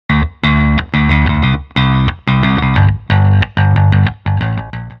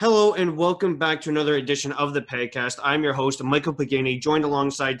Hello and welcome back to another edition of the podcast. I'm your host, Michael Pagani, joined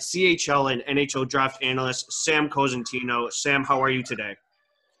alongside CHL and NHL draft analyst Sam Cosentino. Sam, how are you today?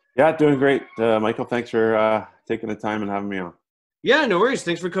 Yeah, doing great. Michael, thanks for taking the time and having me on. Yeah, no worries.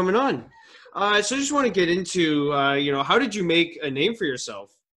 Thanks for coming on. So I just want to get into, how did you make a name for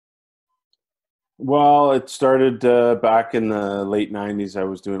yourself? Well, it started back in the late 90s. I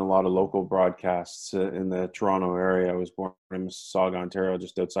was doing a lot of local broadcasts in the Toronto area. I was born in Mississauga, Ontario,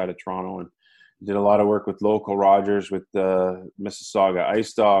 just outside of Toronto, and did a lot of work with local Rogers, with the Mississauga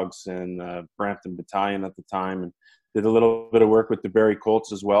Ice Dogs and Brampton Battalion at the time, and did a little bit of work with the Barrie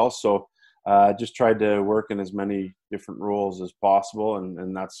Colts as well. So just tried to work in as many different roles as possible,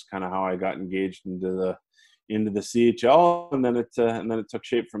 and that's kind of how I got engaged into the CHL, and then it took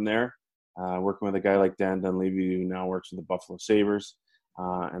shape from there. Working with a guy like Dan Dunleavy, who now works with the Buffalo Sabres,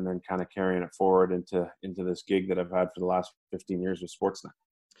 and then kind of carrying it forward into this gig that I've had for the last 15 years with Sportsnet.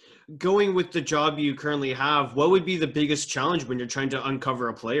 Going with the job you currently have, what would be the biggest challenge when you're trying to uncover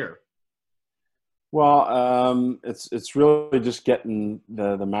a player? Well, it's really just getting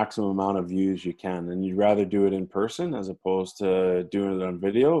the maximum amount of views you can, and you'd rather do it in person as opposed to doing it on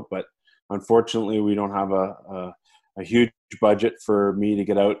video. But unfortunately, we don't have a huge budget for me to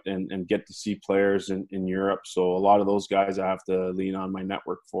get out and get to see players in Europe. So a lot of those guys I have to lean on my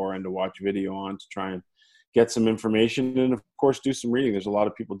network for and to watch video on to try and get some information and of course do some reading. There's a lot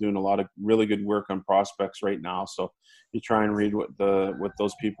of people doing a lot of really good work on prospects right now. So you try and read what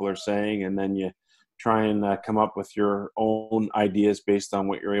those people are saying, and then you try and come up with your own ideas based on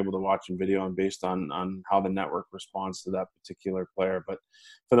what you're able to watch in video and based on how the network responds to that particular player. But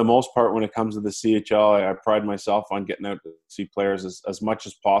for the most part, when it comes to the CHL, I pride myself on getting out to see players as much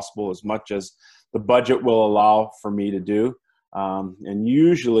as possible, as much as the budget will allow for me to do. And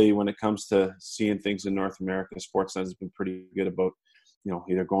usually when it comes to seeing things in North America, Sportsnet has been pretty good about,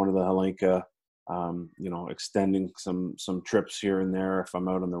 either going to the Hlinka, extending some trips here and there if I'm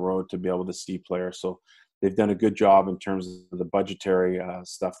out on the road to be able to see players. So they've done a good job in terms of the budgetary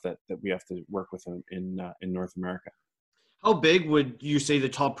stuff that we have to work with in North America. How big would you say the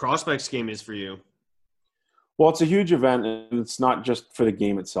Top Prospects game is for you? Well, it's a huge event, and it's not just for the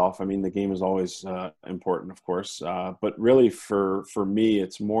game itself. I mean, the game is always important, of course, but really for me,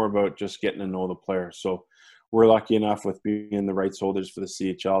 it's more about just getting to know the player. So we're lucky enough with being the rights holders for the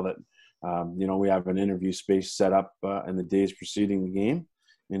CHL that we have an interview space set up in the days preceding the game,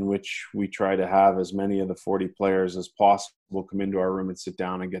 in which we try to have as many of the 40 players as possible come into our room and sit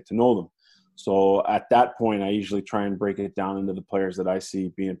down and get to know them. So at that point, I usually try and break it down into the players that I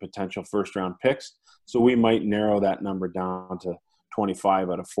see being potential first-round picks. So we might narrow that number down to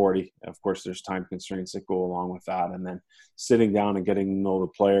 25 out of 40. Of course, there's time constraints that go along with that. And then sitting down and getting to know the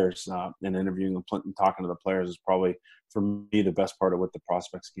players and interviewing them and talking to the players is probably, for me, the best part of what the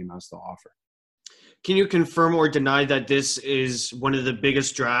prospect scheme has to offer. Can you confirm or deny that this is one of the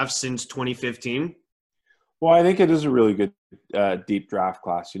biggest drafts since 2015? Well, I think it is a really good deep draft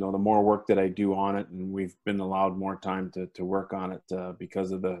class. The more work that I do on it, and we've been allowed more time to work on it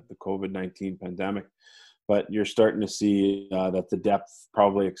because of the COVID-19 pandemic. But you're starting to see that the depth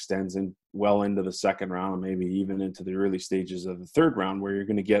probably extends well into the second round, and maybe even into the early stages of the third round, where you're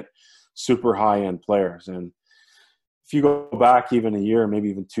going to get super high-end players. And if you go back even a year, maybe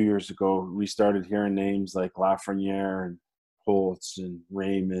even 2 years ago, we started hearing names like Lafreniere and Holtz and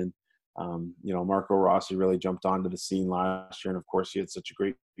Raymond. Marco Rossi really jumped onto the scene last year, and of course he had such a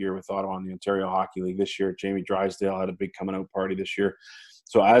great year with Ottawa in the Ontario Hockey League this year. Jamie Drysdale had a big coming out party this year.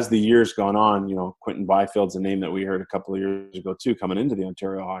 So as the years gone on, Quentin Byfield's a name that we heard a couple of years ago too, coming into the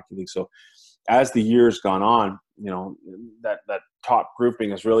Ontario Hockey League. So as the years gone on, that top grouping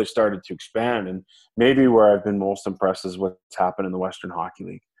has really started to expand, and maybe where I've been most impressed is what's happened in the Western Hockey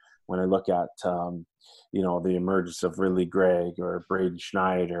League. When I look at the emergence of Ridley Gregg or Braden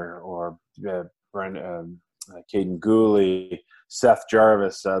Schneider or Caden Gooley, Seth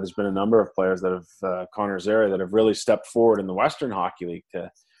Jarvis, there's been a number of players that have Connor Zary that have really stepped forward in the Western Hockey League to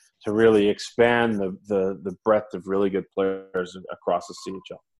really expand the breadth of really good players across the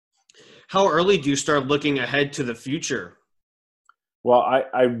CHL. How early do you start looking ahead to the future? Well,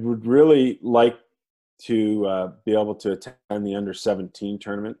 I would really like to be able to attend the under-17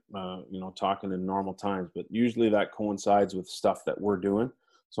 tournament, talking in normal times. But usually that coincides with stuff that we're doing.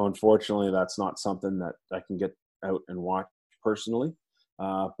 So unfortunately, that's not something that I can get out and watch personally.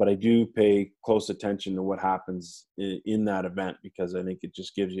 But I do pay close attention to what happens in that event, because I think it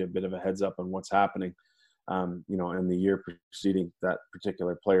just gives you a bit of a heads up on what's happening, in the year preceding that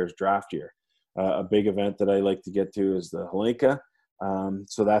particular player's draft year. A big event that I like to get to is the Hlinka.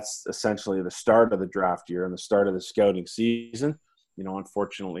 So that's essentially the start of the draft year and the start of the scouting season.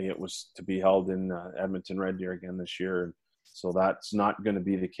 unfortunately, it was to be held in Edmonton Red Deer again this year. So that's not going to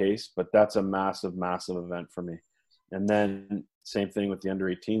be the case, but that's a massive, massive event for me. And then same thing with the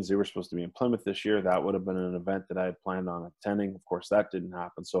under-18s. They were supposed to be in Plymouth this year. That would have been an event that I had planned on attending. Of course, that didn't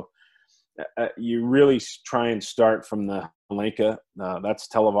happen. So you really try and start from the Lenka. That's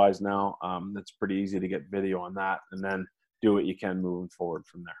televised now. It's pretty easy to get video on that, and then do what you can moving forward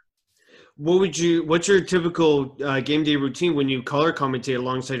from there. What's your typical game day routine when you color commentate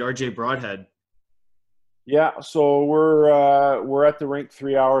alongside RJ Broadhead? Yeah, so we're at the rink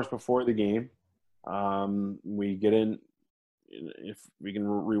 3 hours before the game. We get in. If we can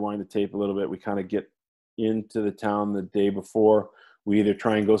rewind the tape a little bit, we kind of get into the town the day before. We either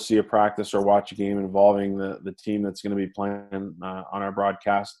try and go see a practice or watch a game involving the team that's going to be playing on our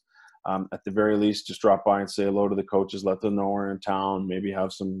broadcast. At the very least, just drop by and say hello to the coaches, let them know we're in town, maybe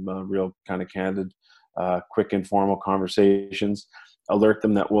have some real kind of candid, quick, informal conversations. Alert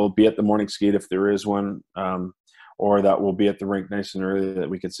them that we'll be at the morning skate if there is one, or that we'll be at the rink nice and early, that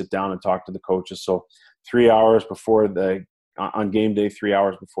we could sit down and talk to the coaches. So 3 hours before on game day, 3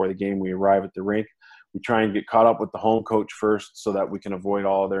 hours before the game, we arrive at the rink. We try and get caught up with the home coach first so that we can avoid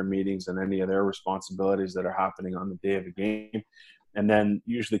all of their meetings and any of their responsibilities that are happening on the day of the game. And then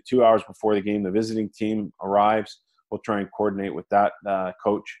usually 2 hours before the game, the visiting team arrives. We'll try and coordinate with that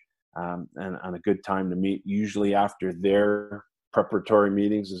coach and on a good time to meet. Usually after their preparatory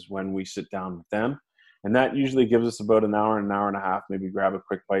meetings is when we sit down with them. And that usually gives us about an hour and a half, maybe grab a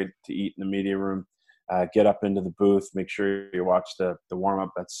quick bite to eat in the media room, get up into the booth, make sure you watch the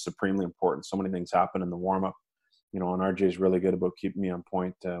warm-up. That's supremely important. So many things happen in the warm-up. And RJ is really good about keeping me on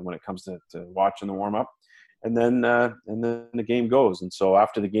point when it comes to watching the warm-up. And then the game goes. And so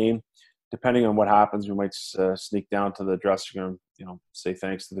after the game, depending on what happens, we might sneak down to the dressing room, say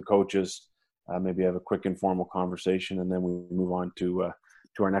thanks to the coaches, maybe have a quick informal conversation, and then we move on to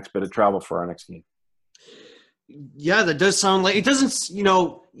our next bit of travel for our next game. Yeah, that does sound like it doesn't,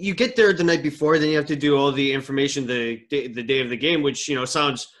 you get there the night before, then you have to do all the information the day of the game, which,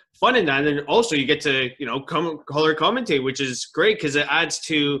 sounds fun and that. And then also you get to, color commentate, which is great because it adds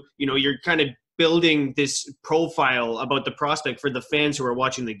to, you're kind of building this profile about the prospect for the fans who are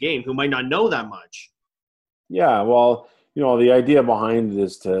watching the game who might not know that much. Yeah, well, the idea behind it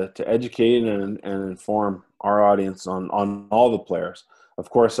is to educate and inform our audience on all the players. Of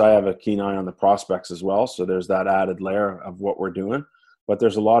course, I have a keen eye on the prospects as well, so there's that added layer of what we're doing. But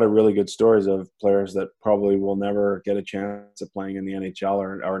there's a lot of really good stories of players that probably will never get a chance at playing in the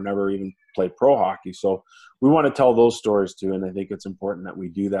NHL or never even play pro hockey. So we want to tell those stories too, and I think it's important that we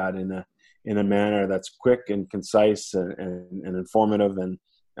do that in a manner that's quick and concise and informative, and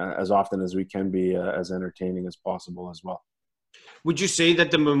as often as we can be as entertaining as possible as well. Would you say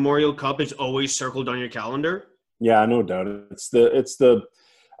that the Memorial Cup is always circled on your calendar? Yeah, no doubt. It's the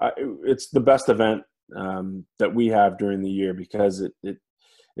best event that we have during the year because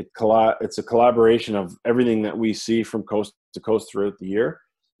it's a collaboration of everything that we see from coast to coast throughout the year,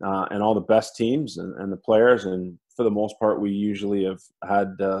 and all the best teams and the players. And for the most part, we usually have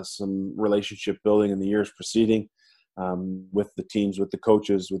had some relationship building in the years preceding with the teams, with the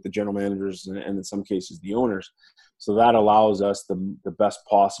coaches, with the general managers, and in some cases the owners. So that allows us the best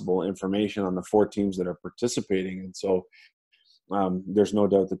possible information on the four teams that are participating. And so there's no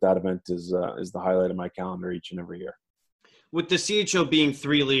doubt that event is the highlight of my calendar each and every year. With the CHL being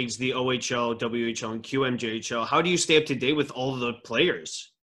three leagues, the OHL, WHL, and QMJHL, how do you stay up to date with all the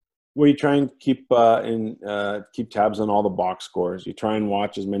players? Well, you try and keep tabs on all the box scores. You try and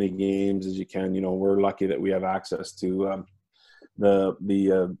watch as many games as you can. We're lucky that we have access to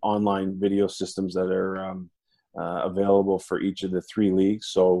the online video systems that are available for each of the three leagues.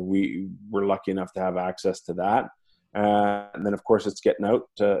 So we're lucky enough to have access to that. And then, of course, it's getting out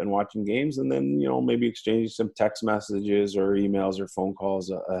and watching games, and then maybe exchanging some text messages or emails or phone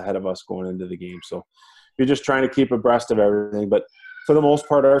calls ahead of us going into the game. So you're just trying to keep abreast of everything, but for the most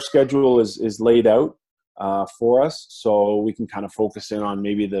part, our schedule is laid out for us, so we can kind of focus in on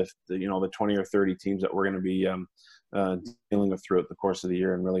maybe the 20 or 30 teams that we're going to be dealing with throughout the course of the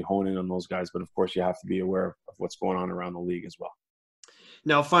year and really honing on those guys. But of course, you have to be aware of what's going on around the league as well.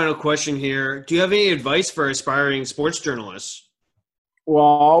 Now, final question here: do you have any advice for aspiring sports journalists? Well,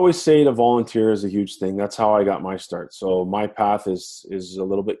 I always say to volunteer is a huge thing. That's how I got my start. So my path is a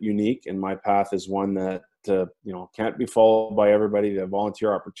little bit unique, and my path is one that can't be followed by everybody. The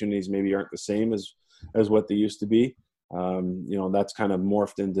volunteer opportunities maybe aren't the same as what they used to be. That's kind of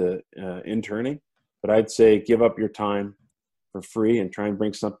morphed into interning. But I'd say give up your time for free and try and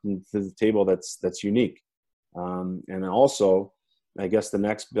bring something to the table that's unique. And also I guess the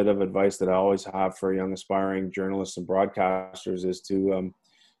next bit of advice that I always have for young aspiring journalists and broadcasters is to,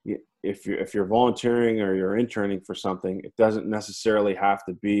 if you're volunteering or you're interning for something, it doesn't necessarily have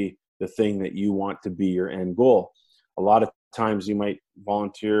to be the thing that you want to be your end goal. A lot of times you might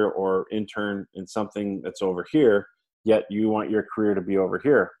volunteer or intern in something that's over here, yet you want your career to be over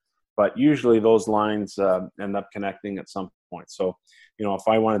here. But usually those lines end up connecting at some point. So, if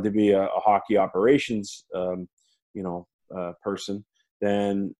I wanted to be a hockey operations, person,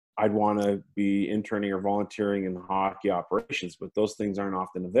 then I'd want to be interning or volunteering in hockey operations, but those things aren't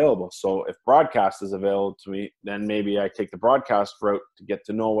often available. So if broadcast is available to me, then maybe I take the broadcast route to get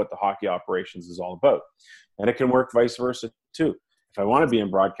to know what the hockey operations is all about. And it can work vice versa too. If I want to be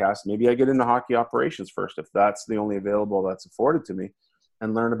in broadcast, maybe I get into hockey operations first, if that's the only available that's afforded to me,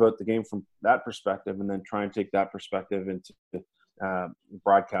 and learn about the game from that perspective, and then try and take that perspective into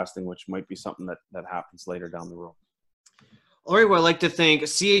broadcasting, which might be something that happens later down the road. All right, well, I'd like to thank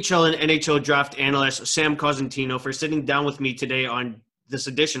CHL and NHL draft analyst Sam Cosentino for sitting down with me today on this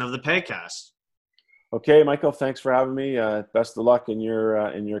edition of the podcast. Okay, Michael, thanks for having me. Best of luck in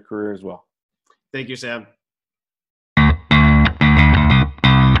your career as well. Thank you, Sam.